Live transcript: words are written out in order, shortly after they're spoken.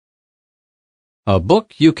A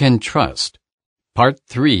Book You Can Trust, Part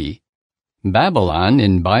 3, Babylon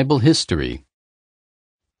in Bible History.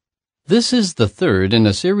 This is the third in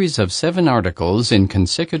a series of 7 articles in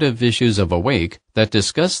consecutive issues of Awake that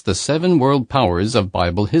discuss the 7 world powers of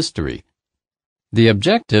Bible history. The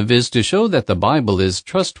objective is to show that the Bible is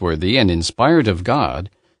trustworthy and inspired of God,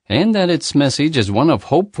 and that its message is one of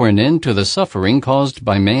hope for an end to the suffering caused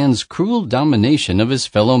by man's cruel domination of his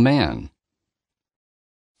fellow man.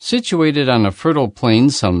 Situated on a fertile plain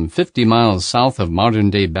some 50 miles south of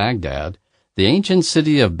modern-day Baghdad, the ancient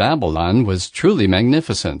city of Babylon was truly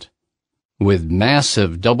magnificent. With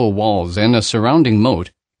massive double walls and a surrounding moat,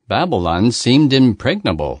 Babylon seemed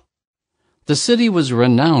impregnable. The city was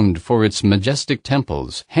renowned for its majestic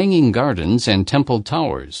temples, hanging gardens, and temple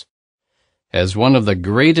towers. As one of the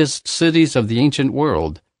greatest cities of the ancient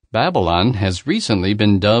world, Babylon has recently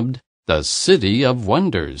been dubbed the City of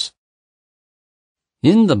Wonders.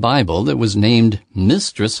 In the Bible, it was named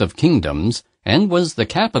Mistress of Kingdoms and was the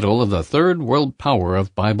capital of the third world power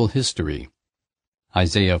of Bible history.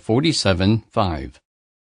 Isaiah 47:5.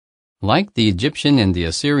 Like the Egyptian and the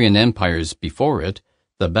Assyrian empires before it,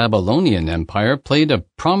 the Babylonian Empire played a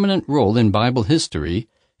prominent role in Bible history,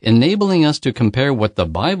 enabling us to compare what the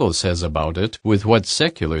Bible says about it with what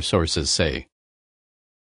secular sources say.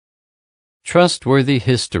 Trustworthy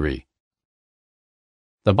history.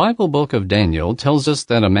 The Bible book of Daniel tells us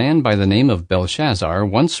that a man by the name of Belshazzar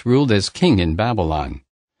once ruled as king in Babylon.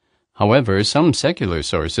 However, some secular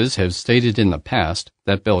sources have stated in the past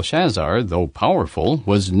that Belshazzar, though powerful,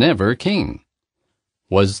 was never king.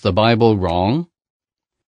 Was the Bible wrong?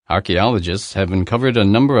 Archaeologists have uncovered a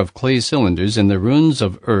number of clay cylinders in the ruins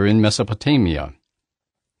of Ur in Mesopotamia.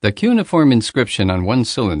 The cuneiform inscription on one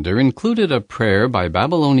cylinder included a prayer by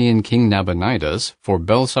Babylonian King Nabonidus for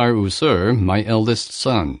Belsar-Usur, my eldest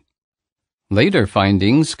son. Later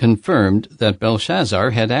findings confirmed that Belshazzar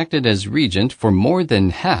had acted as regent for more than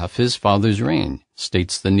half his father's reign,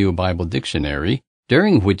 states the New Bible Dictionary,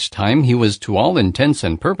 during which time he was to all intents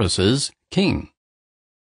and purposes king.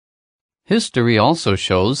 History also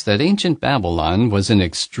shows that ancient Babylon was an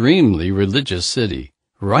extremely religious city,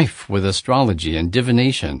 rife with astrology and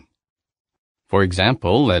divination. For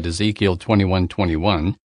example, at Ezekiel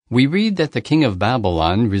 21:21, we read that the king of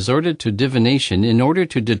Babylon resorted to divination in order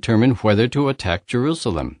to determine whether to attack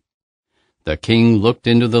Jerusalem. The king looked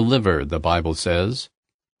into the liver, the Bible says.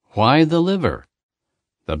 Why the liver?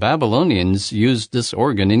 The Babylonians used this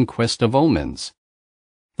organ in quest of omens.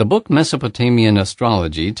 The book Mesopotamian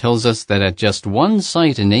Astrology tells us that at just one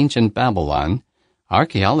site in ancient Babylon,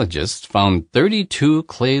 archaeologists found 32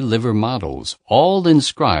 clay liver models, all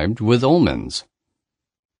inscribed with omens.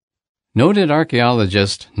 Noted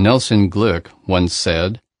archaeologist Nelson Glueck once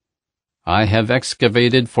said, "I have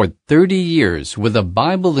excavated for 30 years with a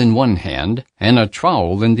Bible in one hand and a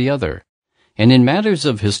trowel in the other, and in matters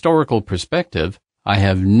of historical perspective, I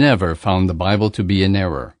have never found the Bible to be in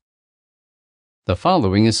error." The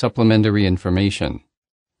following is supplementary information.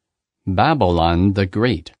 Babylon the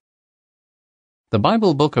Great. The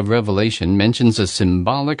Bible book of Revelation mentions a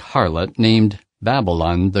symbolic harlot named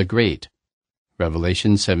Babylon the Great.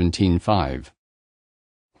 Revelation 17:5.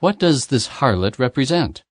 What does this harlot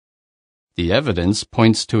represent? The evidence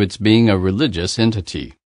points to its being a religious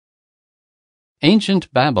entity.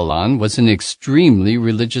 Ancient Babylon was an extremely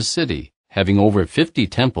religious city, having over 50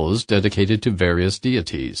 temples dedicated to various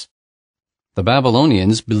deities. The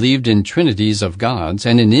Babylonians believed in trinities of gods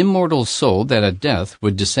and an immortal soul that at death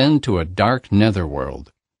would descend to a dark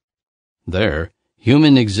netherworld. There,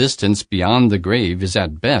 human existence beyond the grave is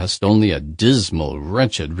at best only a dismal,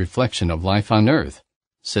 wretched reflection of life on earth,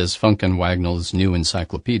 says Funken Wagnall's New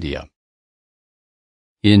Encyclopedia.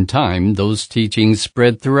 In time, those teachings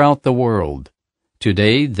spread throughout the world.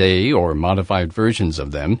 Today, they, or modified versions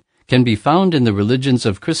of them, can be found in the religions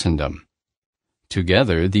of Christendom.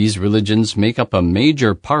 Together, these religions make up a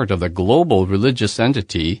major part of the global religious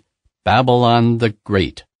entity, Babylon the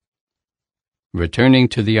Great. Returning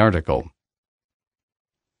to the article.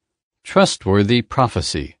 Trustworthy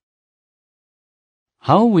prophecy.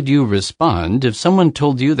 How would you respond if someone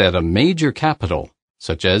told you that a major capital,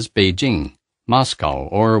 such as Beijing, Moscow,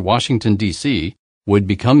 or Washington, D.C., would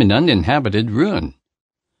become an uninhabited ruin?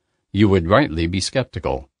 You would rightly be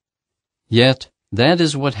skeptical. Yet, that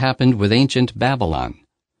is what happened with ancient Babylon.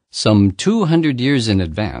 Some 200 years in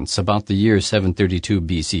advance, about the year 732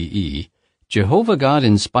 BCE, Jehovah God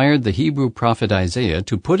inspired the Hebrew prophet Isaiah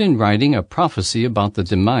to put in writing a prophecy about the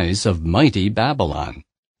demise of mighty Babylon.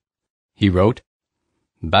 He wrote,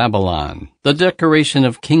 "Babylon, the decoration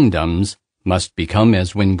of kingdoms, must become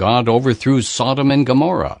as when God overthrew Sodom and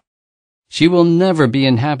Gomorrah. She will never be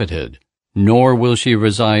inhabited, nor will she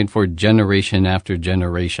reside for generation after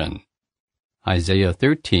generation. Isaiah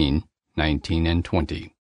 13:19 and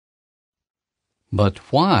 20. But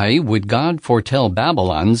why would God foretell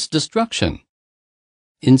Babylon's destruction?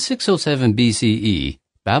 In 607 BCE,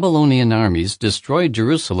 Babylonian armies destroyed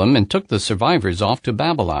Jerusalem and took the survivors off to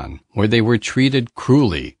Babylon, where they were treated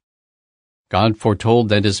cruelly. God foretold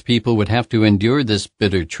that his people would have to endure this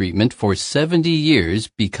bitter treatment for 70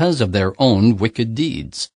 years because of their own wicked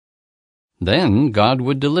deeds. Then God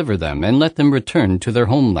would deliver them and let them return to their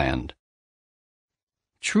homeland.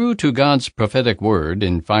 True to God's prophetic word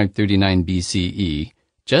in 539 BCE,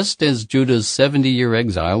 just as Judah's 70-year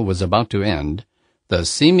exile was about to end, the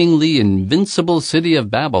seemingly invincible city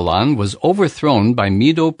of Babylon was overthrown by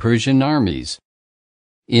Medo-Persian armies.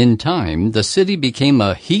 In time, the city became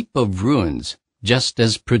a heap of ruins, just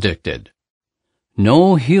as predicted.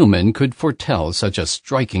 No human could foretell such a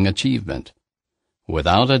striking achievement.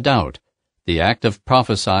 Without a doubt, the act of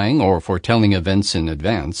prophesying or foretelling events in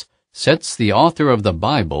advance sets the author of the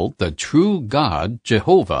Bible, the true God,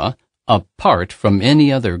 Jehovah, apart from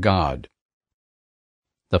any other God.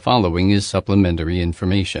 The following is supplementary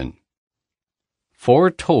information.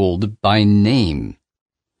 Foretold by name.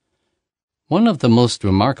 One of the most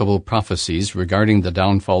remarkable prophecies regarding the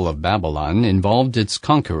downfall of Babylon involved its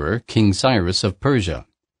conqueror, King Cyrus of Persia.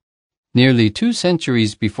 Nearly 2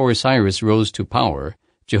 centuries before Cyrus rose to power,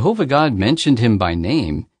 Jehovah God mentioned him by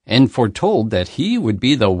name and foretold that he would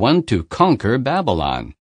be the one to conquer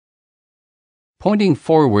Babylon. Pointing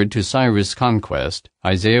forward to Cyrus' conquest,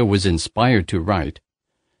 Isaiah was inspired to write,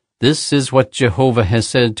 "This is what Jehovah has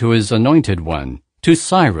said to his anointed one, to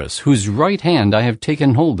Cyrus, whose right hand I have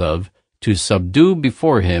taken hold of, to subdue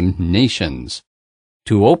before him nations,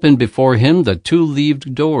 to open before him the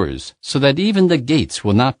 2-leaved doors, so that even the gates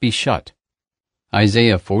will not be shut."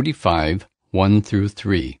 Isaiah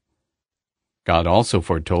 45:1-3. God also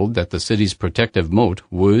foretold that the city's protective moat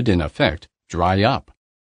would, in effect, dry up.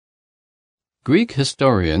 Greek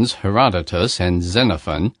historians Herodotus and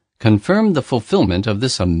Xenophon confirmed the fulfillment of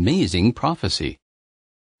this amazing prophecy.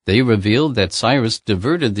 They revealed that Cyrus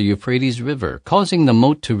diverted the Euphrates River, causing the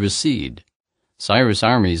moat to recede. Cyrus'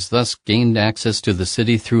 armies thus gained access to the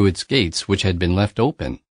city through its gates, which had been left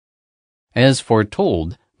open. As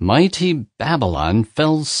foretold, mighty Babylon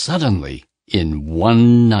fell suddenly in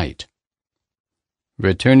one night.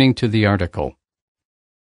 Returning to the article.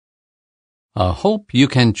 A hope you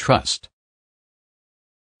can trust.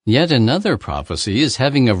 Yet another prophecy is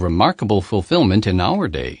having a remarkable fulfillment in our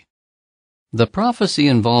day. The prophecy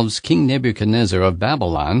involves King Nebuchadnezzar of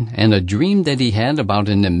Babylon and a dream that he had about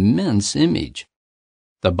an immense image.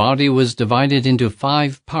 The body was divided into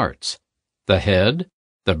 5 parts: the head,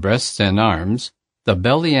 the breasts and arms, the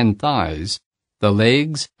belly and thighs, the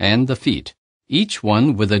legs, and the feet, each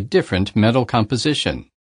one with a different metal composition.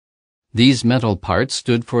 These metal parts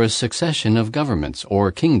stood for a succession of governments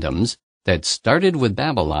or kingdoms that started with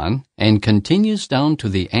Babylon and continues down to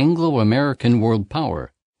the Anglo-American world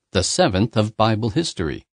power, the 7th of Bible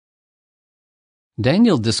history.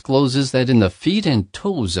 Daniel discloses that in the feet and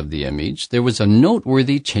toes of the image there was a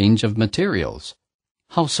noteworthy change of materials.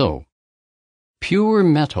 How so? Pure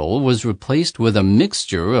metal was replaced with a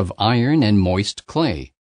mixture of iron and moist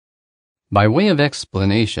clay. By way of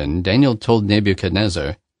explanation, Daniel told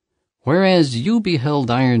Nebuchadnezzar, "Whereas you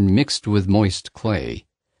beheld iron mixed with moist clay,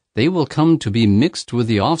 they will come to be mixed with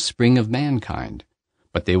the offspring of mankind.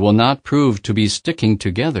 But they will not prove to be sticking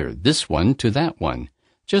together, this one to that one,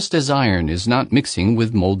 just as iron is not mixing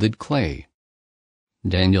with molded clay."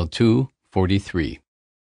 Daniel 2:43.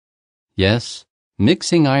 Yes,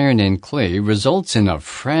 mixing iron and clay results in a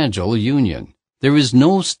fragile union. There is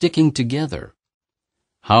no sticking together.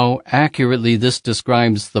 How accurately this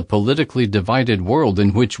describes the politically divided world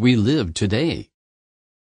in which we live today.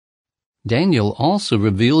 Daniel also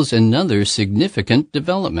reveals another significant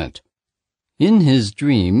development. In his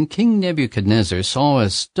dream, King Nebuchadnezzar saw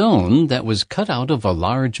a stone that was cut out of a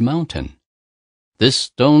large mountain. This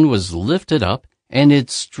stone was lifted up, and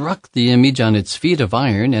it struck the image on its feet of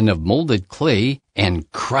iron and of molded clay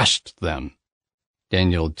and crushed them.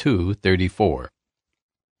 Daniel 2:34.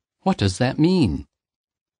 What does that mean?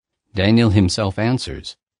 Daniel himself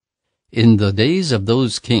answers, "In the days of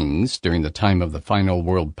those kings, during the time of the final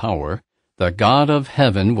world power, the God of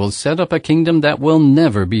heaven will set up a kingdom that will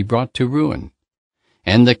never be brought to ruin.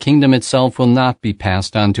 And the kingdom itself will not be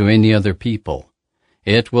passed on to any other people.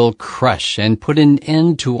 It will crush and put an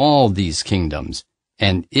end to all these kingdoms,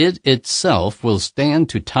 and it itself will stand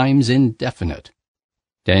to times indefinite."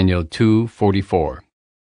 Daniel 2:44.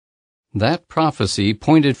 That prophecy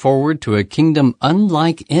pointed forward to a kingdom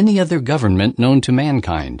unlike any other government known to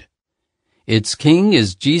mankind. Its king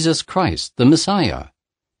is Jesus Christ, the Messiah.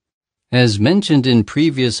 As mentioned in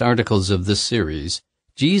previous articles of this series,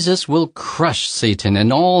 Jesus will crush Satan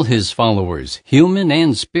and all his followers, human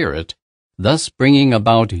and spirit, thus bringing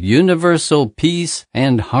about universal peace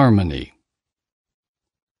and harmony.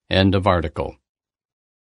 End of article.